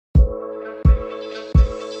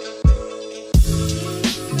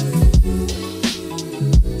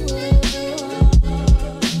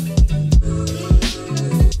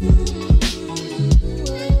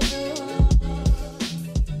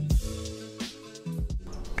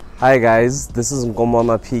Hi guys, this is Nkomo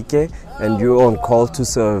Wa Maphike and you're on Call to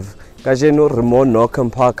Serve. Kajeno remote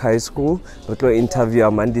Norkham Park High School. We will interview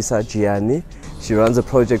Mandisa Jiyane. She runs a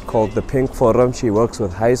project called the Pink Forum. She works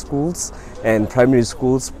with high schools and primary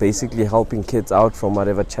schools, basically helping kids out from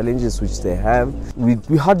whatever challenges which they have.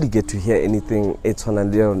 We hardly get to hear anything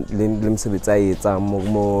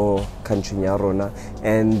country.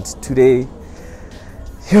 And today,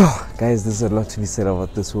 guys, there's a lot to be said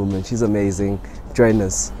about this woman. She's amazing. Join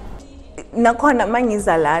us. Nakhona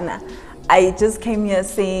mangizalana. I just came here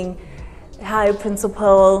saying, hi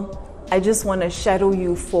principal, I just want to shadow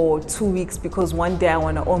you for 2 weeks because one day I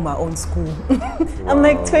want to own my own school. I'm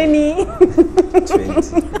like 20. 20.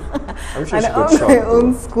 I'm sure she got shocked. My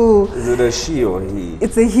own school. Is it a she or he?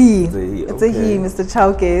 It's a he. It's a he, Mr.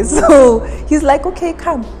 Chauke. So he's like, okay,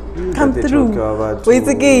 come through. Wait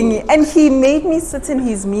again. And he made me sit in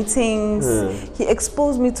his meetings. He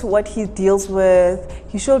exposed me to what he deals with.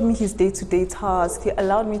 He showed me his day-to-day tasks. He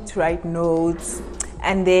allowed me to write notes.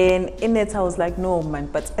 And then in it, I was like, no, man.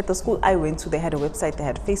 But at the school I went to, they had a website, they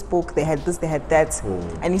had Facebook, they had this, they had that.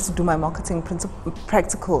 I need to do my marketing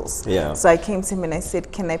practicals. Yeah. So I came to him and I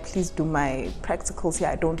said, can I please do my practicals here?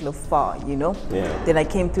 I don't live far, you know? Yeah. Then I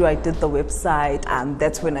came through, I did the website, and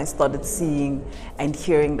that's when I started seeing and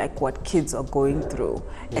hearing like what kids are going through.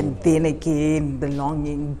 And then again, the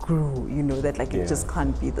longing grew, you know, that like it just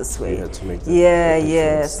can't be this way. You had to make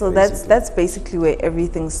So basically. that's basically where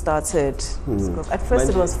everything started. At first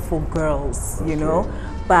it was for girls, you know,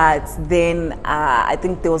 but then I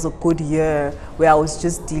think there was a good year where I was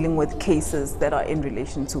just dealing with cases that are in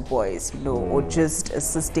relation to boys, you know, or just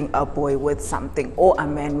assisting a boy with something or a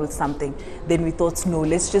man with something. Then we thought, no,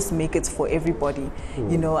 let's just make it for everybody.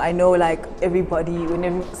 You know, I know like everybody,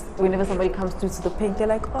 whenever somebody comes through to the pink, they're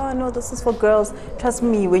like, oh no, this is for girls. Trust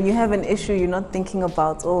me, when you have an issue, you're not thinking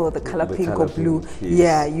about, oh, the color pink or blue. Yes.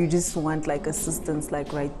 Yeah, you just want like assistance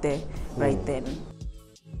like right there, right then.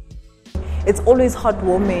 It's always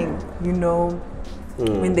heartwarming, you know,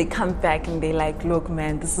 when they come back and they're like, look,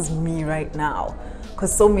 man, this is me right now.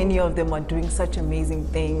 Because so many of them are doing such amazing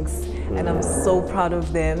things and I'm so proud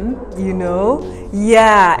of them, you know?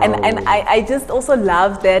 Yeah, and I just also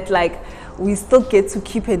love that, like, we still get to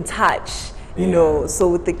keep in touch. You know, so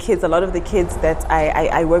with the kids, a lot of the kids that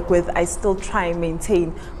I work with, I still try and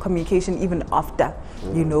maintain communication even after,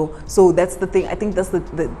 you know. So that's the thing. I think that's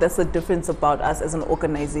the difference about us as an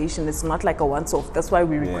organization. It's not like a once-off. That's why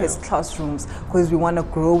we request classrooms, because we want to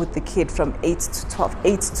grow with the kid from 8 to 12,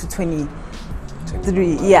 8 to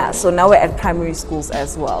 23. Yeah, so now we're at primary schools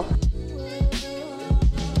as well.